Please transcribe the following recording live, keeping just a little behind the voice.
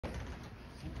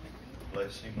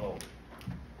Bless him, Lord.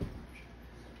 I'd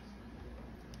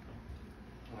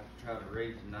like to try to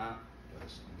read tonight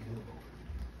Bless him, Lord.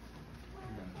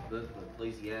 in the book of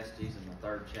Ecclesiastes in the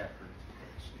 3rd chapter.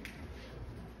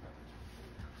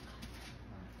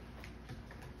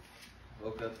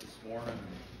 Woke up this morning,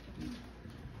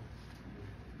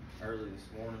 early this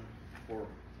morning, before I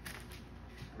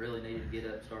really needed to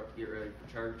get up, start to get ready for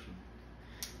church, and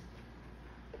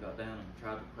got down and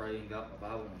tried to pray and got my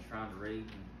Bible and was trying to read,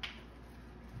 and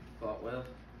thought, well,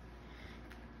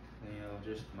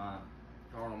 just my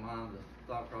carnal mind, the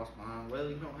thought crossed my mind, well,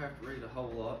 you don't have to read a whole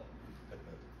lot.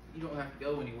 You don't have to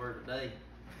go anywhere today.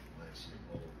 Bless him,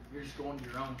 Lord. You're just going to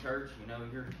your own church,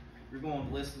 you're going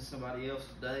to listen to somebody else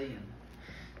today, and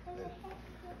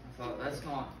I thought, that's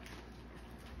not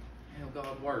how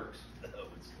God works.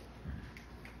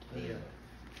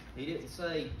 He didn't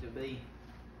say to be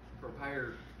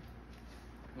prepared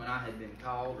when I had been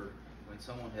called or when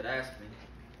someone had asked me.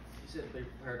 He said to be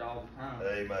prepared all the time.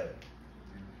 Amen.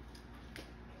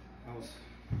 I was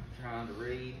trying to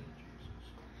read,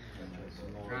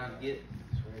 trying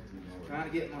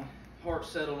to get my heart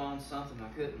settled on something. I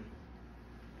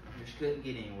just couldn't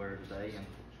get anywhere today, and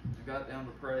I got down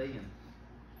to pray, and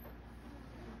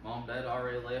Mom and Dad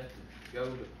already left to go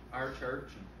to our church,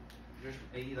 and just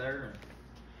me there, and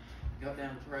got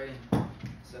down to pray, and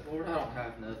said, Lord, I don't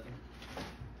have nothing,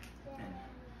 and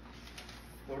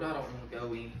Lord, I don't want to go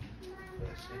empty.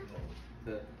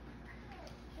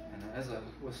 And as I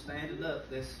was standing up,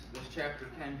 this chapter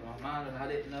came to my mind, and I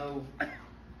didn't know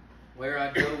where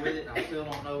I'd go with it. I still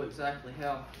don't know exactly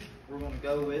how we're going to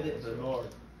go with it,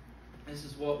 but this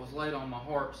is what was laid on my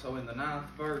heart. So in the 9th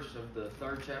verse of the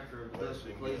 3rd chapter of the book of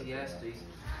Ecclesiastes, it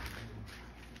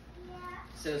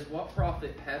says, What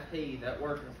profit hath he that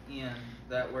worketh in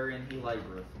that wherein he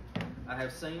laboureth? I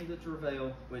have seen the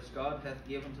travail which God hath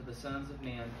given to the sons of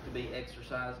men to be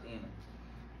exercised in it.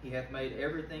 He hath made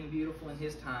everything beautiful in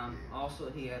his time.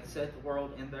 Also he hath set the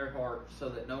world in their heart, so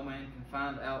that no man can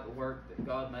find out the work that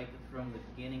God maketh from the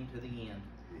beginning to the end.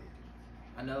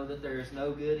 I know that there is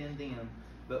no good in them,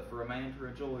 but for a man to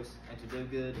rejoice and to do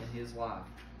good in his life.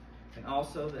 And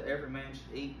also that every man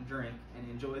should eat and drink and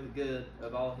enjoy the good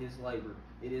of all his labor.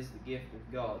 It is the gift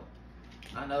of God.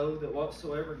 I know that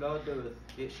whatsoever God doeth,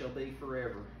 it shall be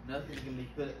forever. Nothing can be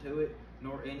put to it,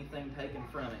 nor anything taken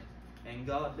from it. And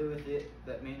God doeth it,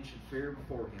 that men should fear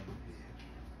before him.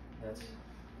 That's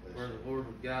where the Lord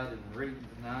would guide in reading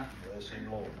tonight. Bless him,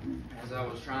 Lord. As I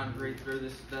was trying to read through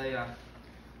this today, I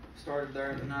started there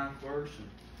in the 9th verse, and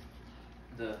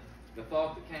the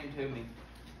thought that came to me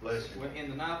Bless him.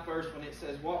 in the 9th verse, when it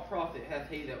says, What profit hath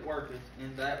he that worketh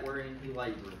in that wherein he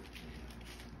laboureth?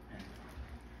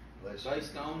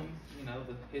 Based on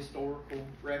the historical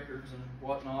records and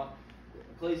whatnot,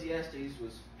 Ecclesiastes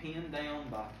was penned down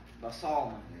by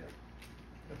Solomon.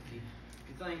 Yeah. If you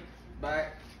think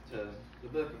back to the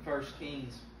book of 1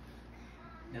 Kings,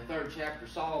 in the 3rd chapter,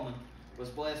 Solomon was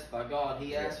blessed by God.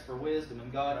 He asked for wisdom,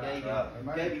 and God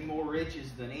gave him more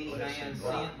riches than any man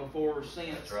sent before or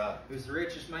since. That's right. He was the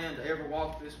richest man to ever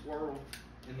walk this world,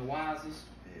 and the wisest.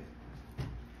 Yeah.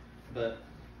 But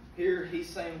here he's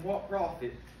saying, What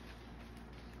profit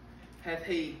hath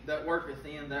he that worketh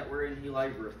in that wherein he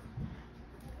laboureth?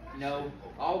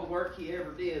 All the work he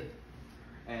ever did,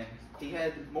 and he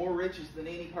had more riches than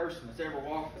any person that's ever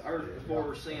walked the earth before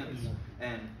or since.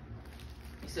 And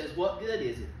he says, what good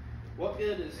is it? What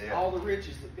good is all the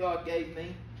riches that God gave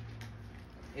me?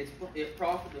 It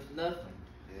profiteth nothing.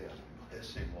 Yeah,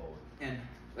 bless him, Lord. And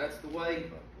that's the way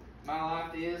my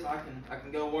life is. I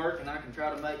can go work and I can try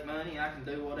to make money. I can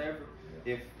do whatever.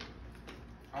 Yeah. If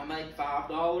I make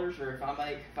 $5 or if I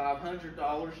make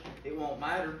 $500, it won't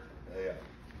matter. Yeah.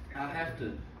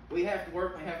 We have to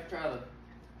work. We have to try to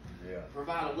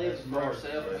provide a living for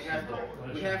ourselves.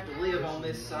 We have to live on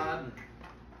this side. And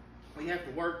we have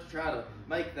to work to try to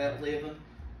make that living.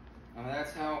 I mean,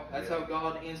 that's how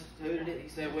God instituted it. He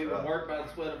said we will work by the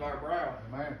sweat of our brow.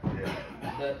 Amen.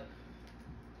 Yeah. But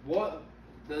what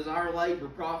does our labor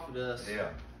profit us?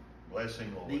 Yeah.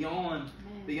 Blessing, Lord.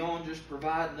 Beyond just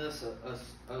providing us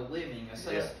a living, a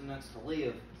sustenance to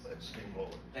live. Blessing,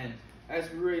 Lord. And as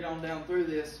we read on down through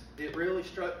this, it really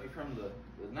struck me from the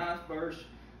 9th verse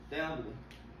down to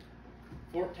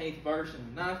the 14th verse.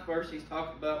 In the 9th verse, he's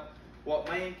talking about what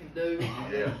man can do.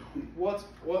 Yeah.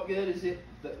 What good is it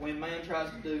that when man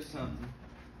tries to do something?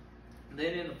 And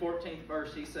then in the 14th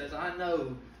verse, he says, I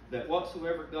know that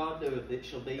whatsoever God doeth, it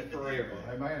shall be forever.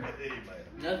 Amen.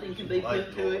 Nothing can be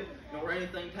put to it, nor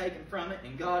anything taken from it,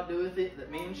 and God doeth it,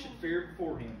 that men should fear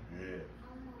before him.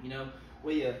 Yeah.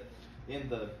 We in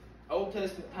the Old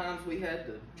Testament times, we had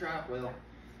to try, well,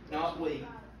 not we.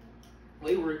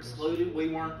 We were excluded. We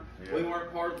weren't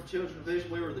part of the children of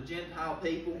Israel. We were the Gentile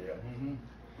people. Yeah. Mm-hmm.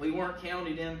 We weren't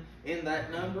counted in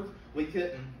that number. We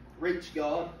couldn't reach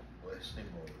God. Bless him,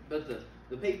 Lord. But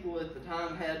the people at the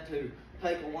time had to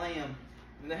take a lamb,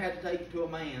 and they had to take it to a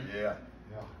man. Yeah.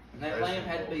 And that Bless lamb him,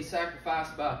 had to be Lord.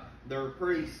 sacrificed by their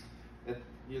priest.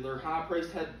 Their high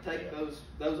priest had to take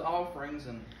those offerings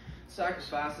and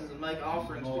sacrifices and make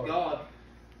offerings to God.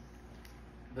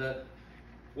 But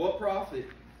what profit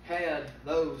had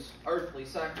those earthly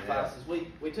sacrifices?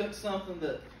 We took something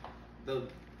that the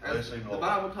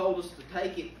Bible told us to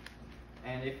take it,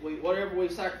 and if whatever we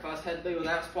sacrificed had to be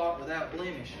without spot, without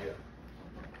blemish. Yeah.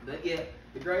 But yet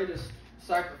the greatest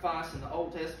sacrifice in the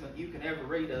Old Testament you can ever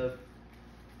read of,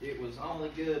 it was only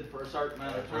good for a certain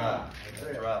amount of time.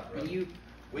 That's right.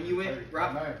 When you went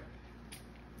right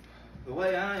the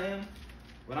way I am,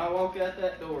 when I walk out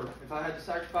that door, if I had to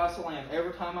sacrifice a lamb,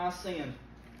 every time I sinned,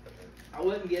 I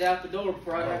wouldn't get out the door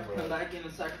before I'd have to come back in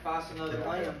and sacrifice another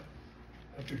lamb.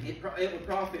 It would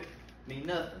profit me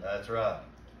nothing. That's right.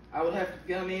 I would have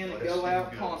to come in and go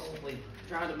out constantly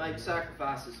trying to make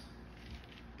sacrifices.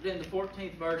 But in the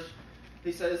 14th verse,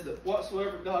 he says that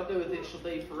whatsoever God doeth, it shall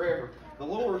be forever. The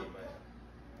Lord,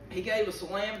 He gave us a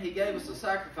lamb, He gave us a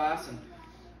sacrifice, and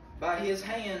by His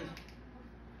hand,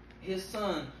 His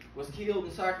Son was killed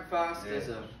and sacrificed as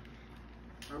a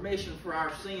remission for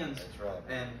our sins. That's right.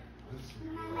 And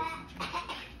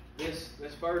this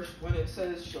verse, when it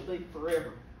says shall be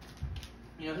forever,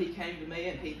 you know, He came to me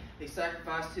and He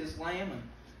sacrificed His lamb and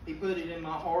He put it in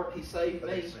my heart. He saved me.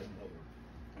 Bless him, Lord.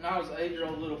 And I was an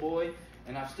 8-year-old little boy,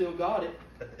 and I've still got it.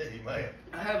 Amen.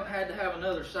 I haven't had to have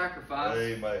another sacrifice.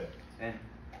 Amen. And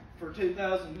for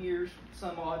 2,000 years,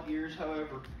 some odd years,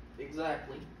 however,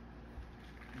 exactly,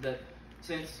 that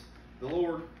since the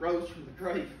Lord rose from the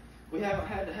grave, we haven't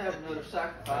had to have another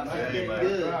sacrifice. It's been Amen.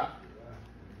 good.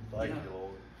 Thank you,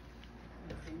 Lord.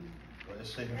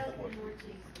 Bless him, Lord.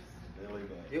 Amen.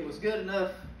 It was good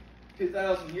enough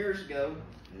 2,000 years ago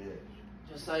Yeah.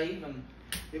 to say even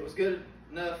it was good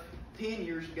enough 10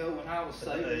 years ago when I was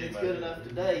saved, and it's good enough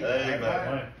today.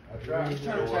 Amen. That's right. This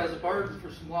church has a burden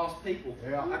for some lost people.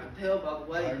 Yeah. I can tell by the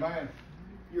way Amen.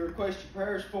 you request your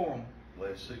prayers for them.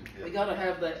 Bless him. We got to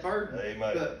have that burden.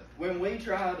 Amen. But when we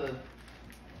try to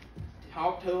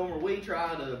talk to them, or we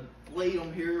try to lead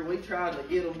them here, we try to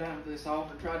get them down to this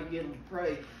altar, try to get them to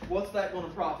pray, what's that going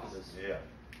to profit us? Yeah.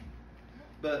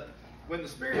 But when the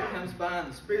Spirit comes by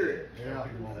and the Spirit Yeah.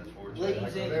 That's where it's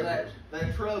leads at. into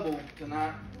that trouble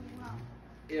tonight,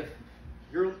 if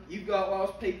you've got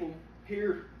lost people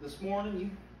here this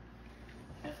morning,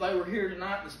 if they were here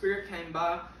tonight and the Spirit came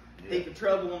by, He could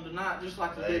trouble them tonight just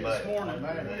like He did this morning.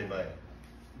 Amen.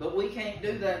 But we can't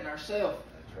do that in ourselves.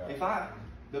 That's right.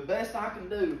 The best I can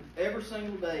do every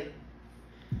single day,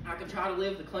 I can try to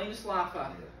live the cleanest life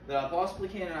that I possibly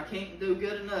can, and I can't do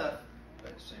good enough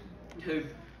Bless him.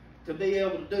 to be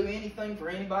able to do anything for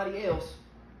anybody else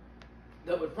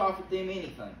that would profit them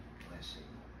anything. Bless him.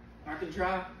 I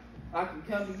can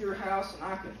come to your house and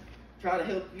I can try to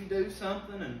help you do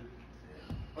something, and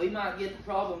we might get the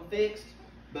problem fixed,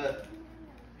 but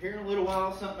here in a little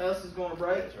while something else is going to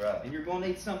break. That's right. And you're going to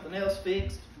need something else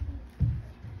fixed.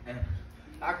 And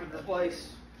I can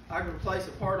replace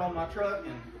a part on my truck,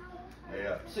 and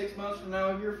Yeah. 6 months from now,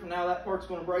 a year from now, that part's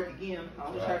going to break again.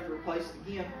 I'll just have to replace it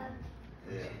again.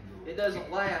 Yeah. It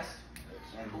doesn't last.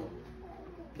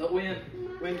 But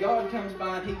when God comes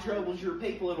by and He troubles your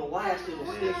people, it'll last.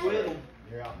 It'll stick with them.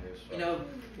 Yeah. Yes, sir. You know,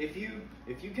 if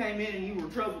you came in and you were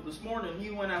troubled this morning, and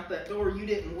you went out that door, you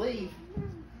didn't leave,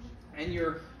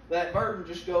 and that burden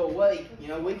just go away. You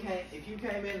know, we can't. If you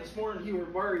came in this morning, you were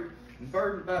worried and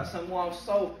burdened about some lost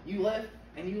soul, you left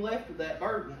with that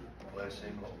burden. Bless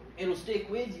him, Lord. It'll stick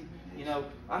with you. You know,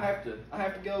 I have to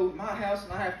go to my house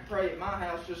and I have to pray at my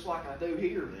house just like I do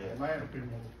here. Yeah. Amen.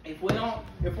 If we're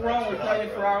only praying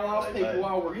for our lost people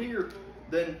while we're here,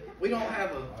 then we don't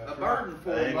have a burden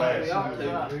for them like we ought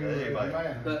to.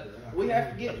 Amen. But we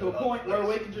have to get to a point where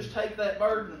we can just take that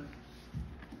burden,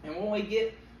 and when we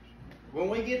get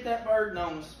that burden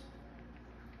on us,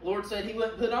 the Lord said He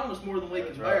wouldn't put on us more than we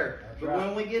can bear. That's But right.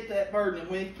 when we get that burden,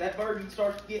 and that burden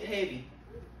starts to get heavy,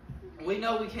 and we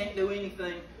know we can't do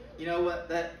anything, you know what?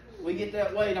 That we get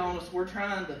that weight on us. We're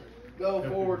trying to go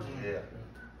forward, and Yeah.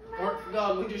 work for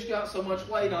God. We just got so much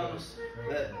weight on us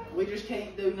that we just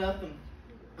can't do nothing.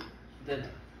 That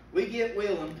we get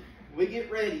willing, we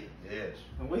get ready, Yes.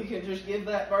 and we can just give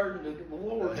that burden to the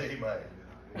Lord. Amen.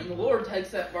 And the Lord takes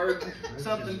that burden,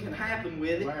 something can happen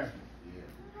with it, Amen.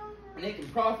 and it can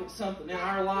profit something in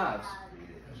our lives.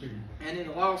 And in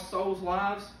the lost souls'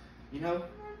 lives, you know,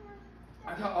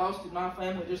 I got lost in my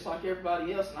family just like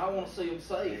everybody else, and I want to see them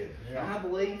saved. Yeah. And I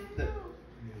believe that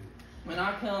when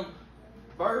I come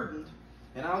burdened,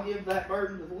 and I'll give that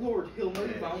burden to the Lord, He'll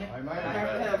move on it. Amen. I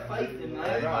have to have faith in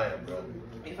that. Amen,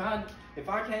 brother. If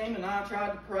I came and I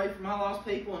tried to pray for my lost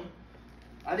people and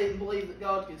I didn't believe that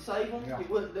God could save them, it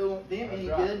wouldn't do them any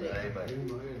That's right. good. And it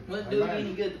Amen. wouldn't do me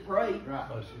any good to pray.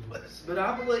 Right. But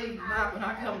I believe tonight when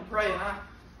I come and pray and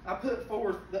I put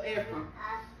forth the effort,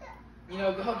 you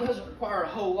know, God doesn't require a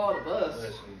whole lot of us.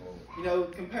 Bless you, Lord. You know,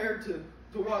 compared to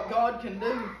what God can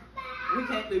do, we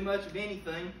can't do much of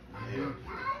anything. Yeah.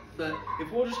 But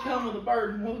if we'll just come with a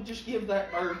burden, we'll just give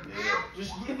that burden. Yeah.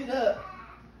 Just give it up.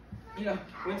 You know,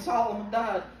 when Solomon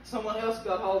died, someone else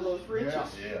got all those riches.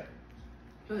 Yeah.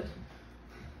 But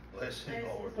Bless you,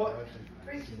 Lord. what,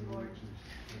 Preaching, Lord.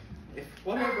 if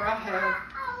whatever I have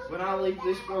when I leave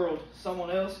this world,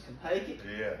 someone else can take it.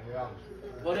 Yeah.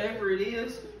 Whatever it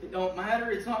is, it don't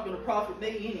matter. It's not going to profit me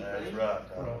anything. That's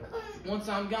right, Tom. Once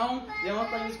I'm gone, the only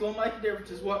thing that's going to make a difference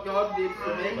is what God did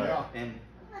for me. Yeah. And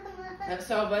that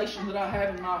salvation that I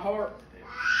have in my heart.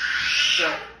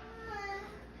 That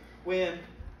when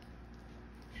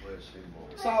Bless you,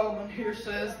 Lord. Solomon here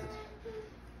says that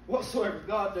whatsoever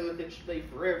God doeth, it should be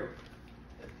forever.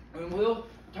 And we'll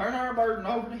turn our burden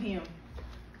over to Him.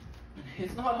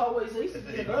 It's not always easy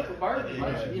to give up a burden,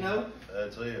 Amen. you know.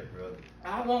 That's it, brother.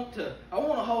 I want to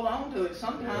hold on to it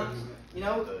sometimes. You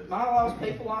know, my lost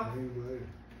people, I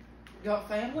got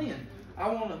family, and I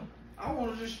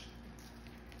want to just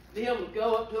be able to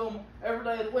go up to them every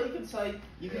day of the week and say,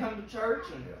 "You come to church,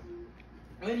 and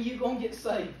when are you gonna get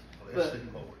saved?" Bless But you,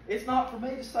 Lord. it's not for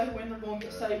me to say when they're going to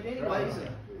get saved anyways. And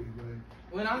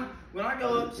when I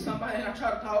go up to somebody and I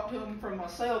try to talk to them from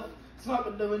myself, it's not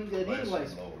going to do any good Bless you,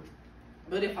 anyways. Lord.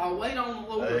 But if I wait on the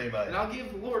Lord, Amen. and I'll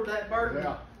give the Lord that burden,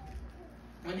 Yeah.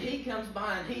 when He comes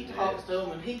by and He talks to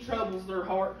them and He troubles their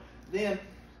heart, then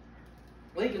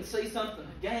we can see something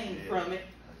to gain Yeah. from it.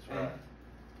 That's right.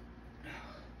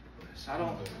 I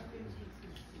don't, Thank you.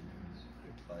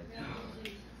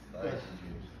 Thank you, Jesus.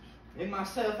 in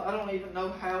myself, I don't even know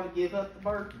how to give up the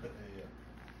burden. Yeah.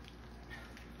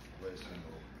 Bless you,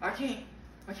 Lord.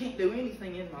 I can't do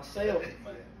anything in myself.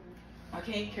 Amen. I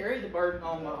can't carry the burden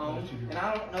on my own, and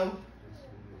I don't know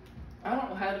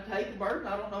how to take the burden.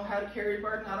 I don't know how to carry the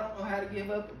burden. I don't know how to give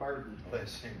up the burden.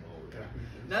 Bless you, Lord.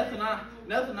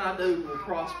 Nothing I do will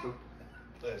prosper,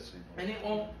 Bless you, Lord. and it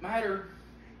won't matter.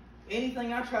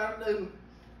 Anything I try to do,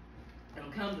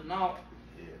 it'll come to naught.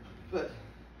 Yeah. But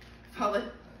if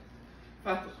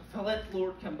I let the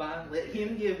Lord come by and let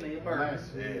Him give me a burden,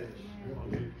 Yes.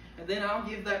 and then I'll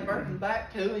give that burden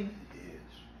back to Him,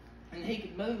 Yes. and He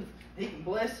can move. He can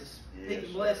bless us. He Yes.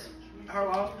 can bless our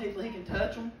lost people. He can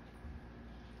touch them.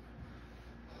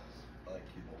 Thank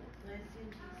you, Lord. Bless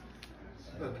you,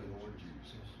 Jesus. Thank you, Lord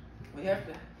Jesus. We have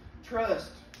to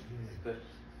trust that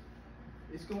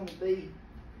it's going to be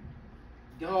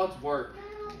God's work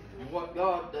and what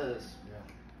God does,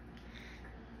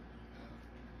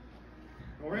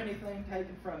 or anything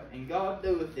taken from it. And God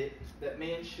doeth it that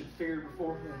men should fear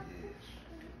before Him. Yes.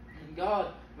 And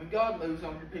when God moves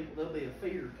on your people, there'll be a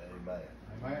fear. Amen.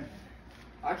 Amen.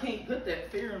 I can't put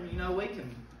that fear in them. You know, we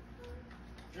can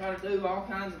try to do all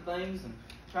kinds of things and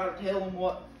try to tell them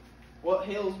what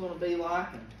hell's going to be like.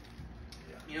 And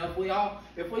you know,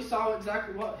 if we saw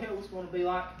exactly what hell was going to be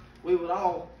like, we would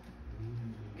all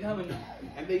come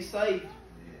and be saved.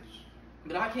 Yes.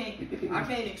 But I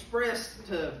can't express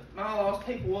to my lost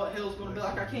people what hell's going to be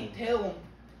like. I can't tell them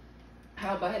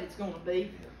how bad it's going to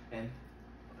be. And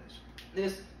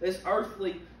this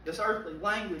earthly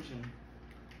language, and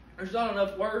there's not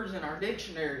enough words in our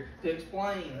dictionary to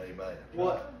explain Amen.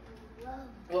 what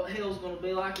hell's going to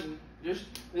be like. And just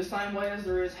the same way as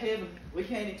there is heaven, we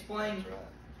can't explain. That's right.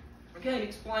 We can't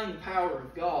explain the power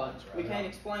of God. That's right. We can't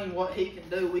explain what He can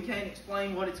do. We can't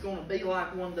explain what it's going to be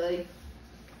like one day.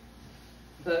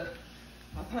 But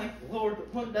I thank the Lord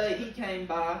that one day He came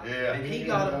by and He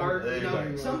got a burden. You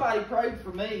know, somebody prayed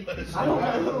for me. I don't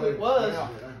know who it was.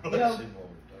 You know,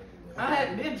 I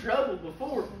hadn't been troubled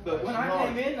before, but when I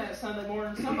came in that Sunday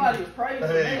morning, somebody was praying for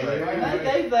me. And they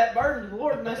gave that burden to the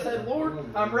Lord, and they said, "Lord,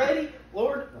 I'm ready.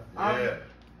 Lord, I've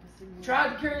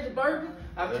tried to carry the burden.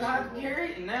 I've tried to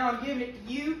carry it, and now I'm giving it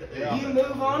to you. You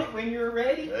move on it when you're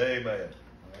ready." Amen.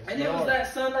 And it was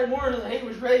that Sunday morning that he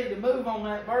was ready to move on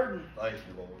that burden. Thank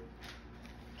you, Lord.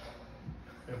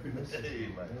 Amen. Bless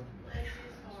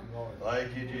you, Lord.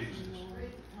 Thank you, Jesus. Breathe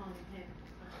upon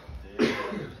him,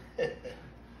 Heavenly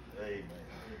Amen.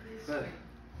 But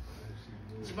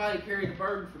somebody carried a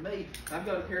burden for me. I've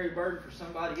got to carry a burden for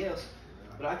somebody else.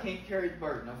 but I can't carry the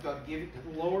burden. I've got to give it to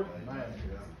the Lord. Amen.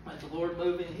 Let the Lord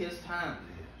move in His time.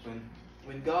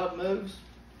 When God moves,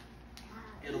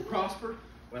 it'll prosper.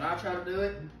 When I try to do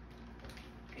it,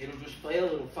 it'll just fail.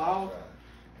 It'll fall. That's right.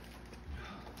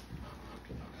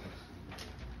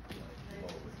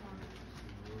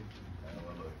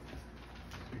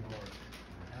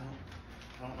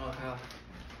 I don't know how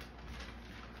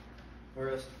for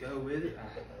us to go with it. I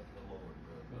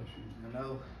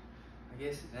know. I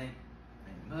guess it ain't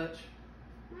much,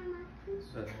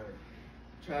 but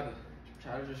try to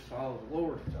just follow the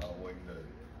Lord. That's all we can do.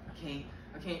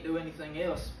 I can't do anything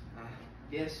else. I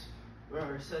guess we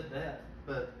already said that,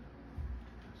 but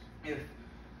if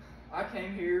I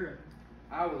came here and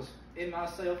I was in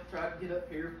myself, tried to get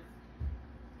up here,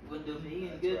 wouldn't do me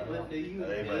any good, wouldn't do you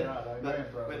any good.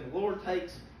 But when the Lord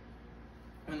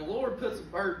when the Lord puts a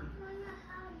burden,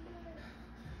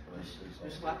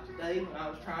 just like today when I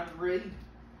was trying to read,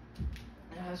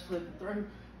 and I was flipping through,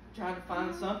 trying to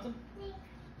find something,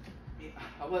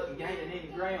 I wasn't gaining any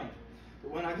ground.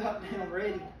 But when I got down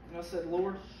ready, and I said,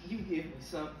 Lord, you give me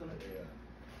something.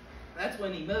 That's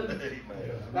when He moved.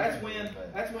 That's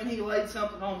when He laid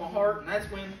something on my heart, and that's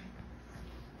when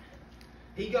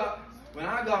when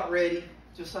I got ready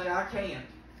to say I can,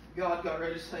 God got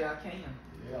ready to say I can.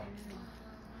 Yeah.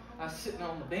 I was sitting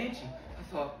on the bench and I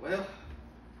thought, well,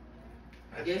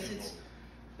 I guess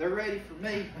they're ready for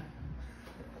me.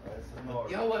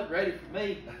 Y'all wasn't ready for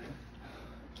me.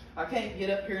 I can't get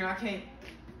up here and I can't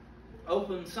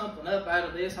open something up out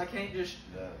of this. I can't just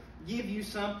give you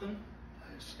something.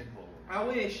 I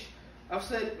wish, I've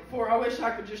said it before, I wish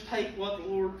I could just take what the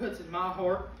Lord puts in my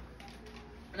heart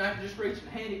and I could just reach and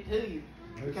hand it to you.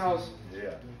 Because,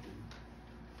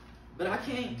 but I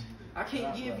can't. I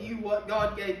can't give you what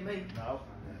God gave me. No,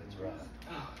 that's right.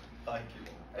 Oh, Thank you,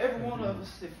 Lord. every one of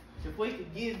us, if we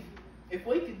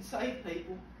could save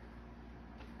people,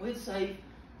 we'd save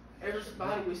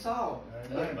everybody we saw.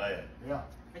 Amen. Yeah.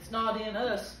 It's not in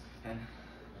us. And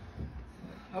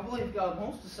I believe God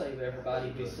wants to save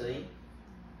everybody we see.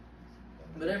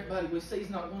 But everybody we see is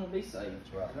not going to be saved.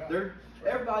 That's right.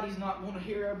 Everybody's not going to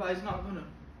hear. Everybody's not going to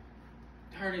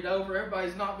turn it over.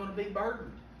 Everybody's not going to be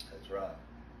burdened That's right.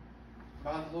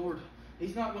 by the Lord.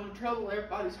 He's not going to trouble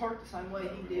everybody's heart the same way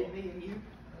He did me and you.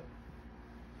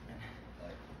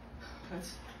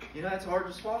 That's hard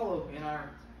to swallow in our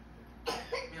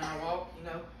walk,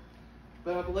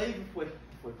 But I believe if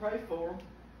we pray for them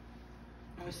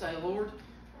and we say, Lord,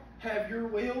 have Your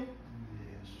will.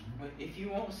 Yes. If You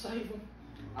want to save them,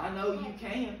 I know You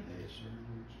can. Yes, sir.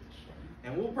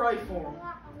 And we'll pray for them,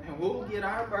 and we'll get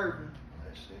our burden.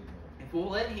 Yes, sir. If we'll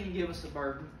let Him give us a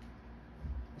burden,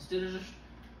 instead of just,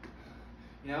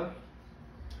 I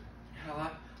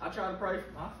try to pray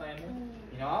for my family.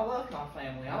 I love my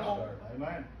family.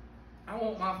 Amen. I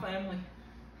want my family.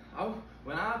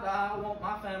 When I die, I want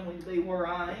my family to be where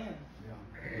I am.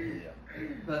 Yeah.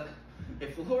 But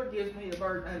if the Lord gives me a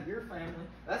burden out of your family,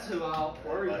 that's who I'll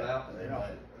worry about.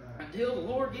 Amen. Until the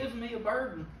Lord gives me a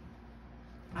burden,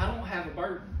 I don't have a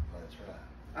burden. That's right.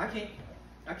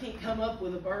 I can't come up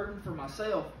with a burden for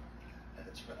myself.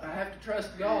 That's I right. have to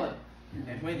trust God.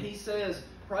 And when He says,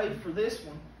 pray for this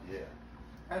one, Yeah.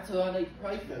 that's who I need to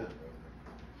pray for.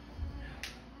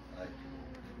 Thank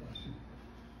you.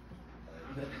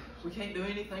 But we can't do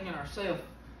anything in ourselves.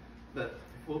 But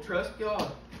if we'll trust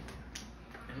God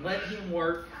and let Him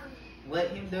work,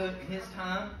 let Him do it in His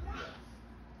time,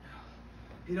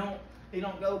 He don't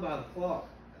go by the clock.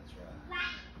 That's right.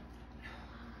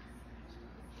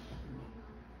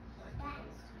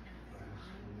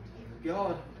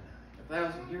 God,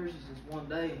 1,000 years is as one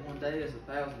day, and one day is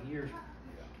 1,000 years.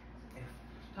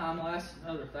 If time lasts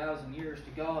another 1,000 years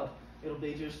to God, it'll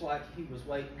be just like He was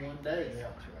waiting one day. That's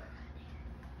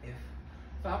right.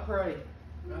 If I pray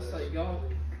and I say, God,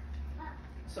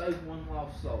 save one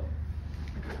lost soul.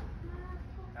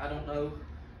 I don't know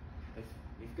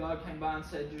if God came by and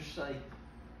said, just save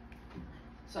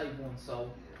one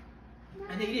soul.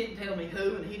 And He didn't tell me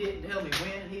who, and He didn't tell me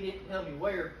when, and He didn't tell me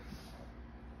where.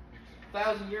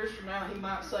 1,000 years from now, He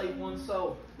might save one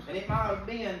soul. And it might have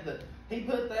been that He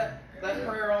put that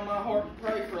prayer on my heart to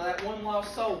pray for that one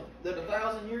lost soul. That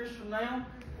 1,000 years from now,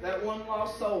 that one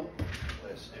lost soul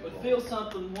Bless you, would Lord. feel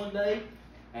something one day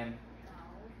and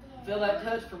feel that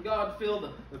touch from God, feel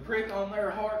the prick on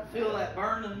their heart, feel that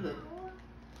burning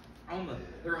on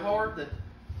their heart that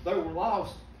they were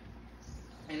lost,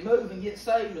 and move and get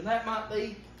saved. And that might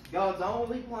be God's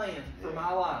only plan for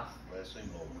my life. Bless Him,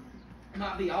 Lord. It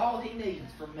might be all He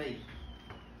needs from me.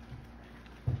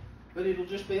 But it'll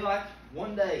just be like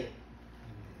one day.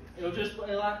 It'll just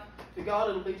be like, to God,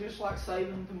 it'll be just like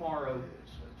saving tomorrow.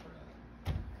 Yes, that's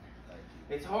right.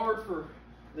 It's hard for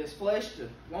this flesh to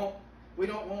want. We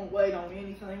don't want to wait on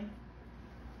anything.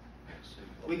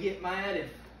 We get mad if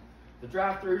the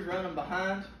drive-thru's running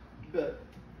behind, but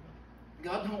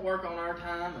God don't work on our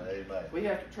time. Amen. We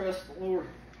have to trust the Lord.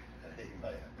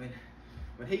 Amen.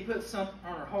 When He puts something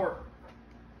on our heart,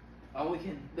 all we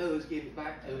can do is give it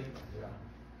back to Him.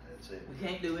 That's it. We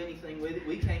can't do anything with it.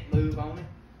 We can't move on it.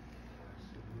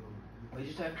 We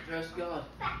just have to trust God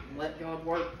and let God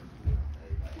work. Amen.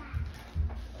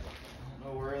 I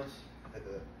don't know where else.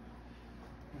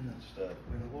 Stuff.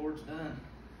 When the Lord's done,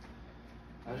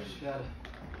 I just gotta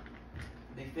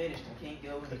be finished. I can't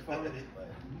go any farther.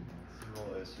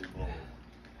 Let's see, Lord.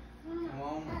 Come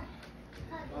on.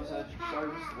 Cause I just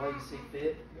service the way you see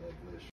fit. God bless you.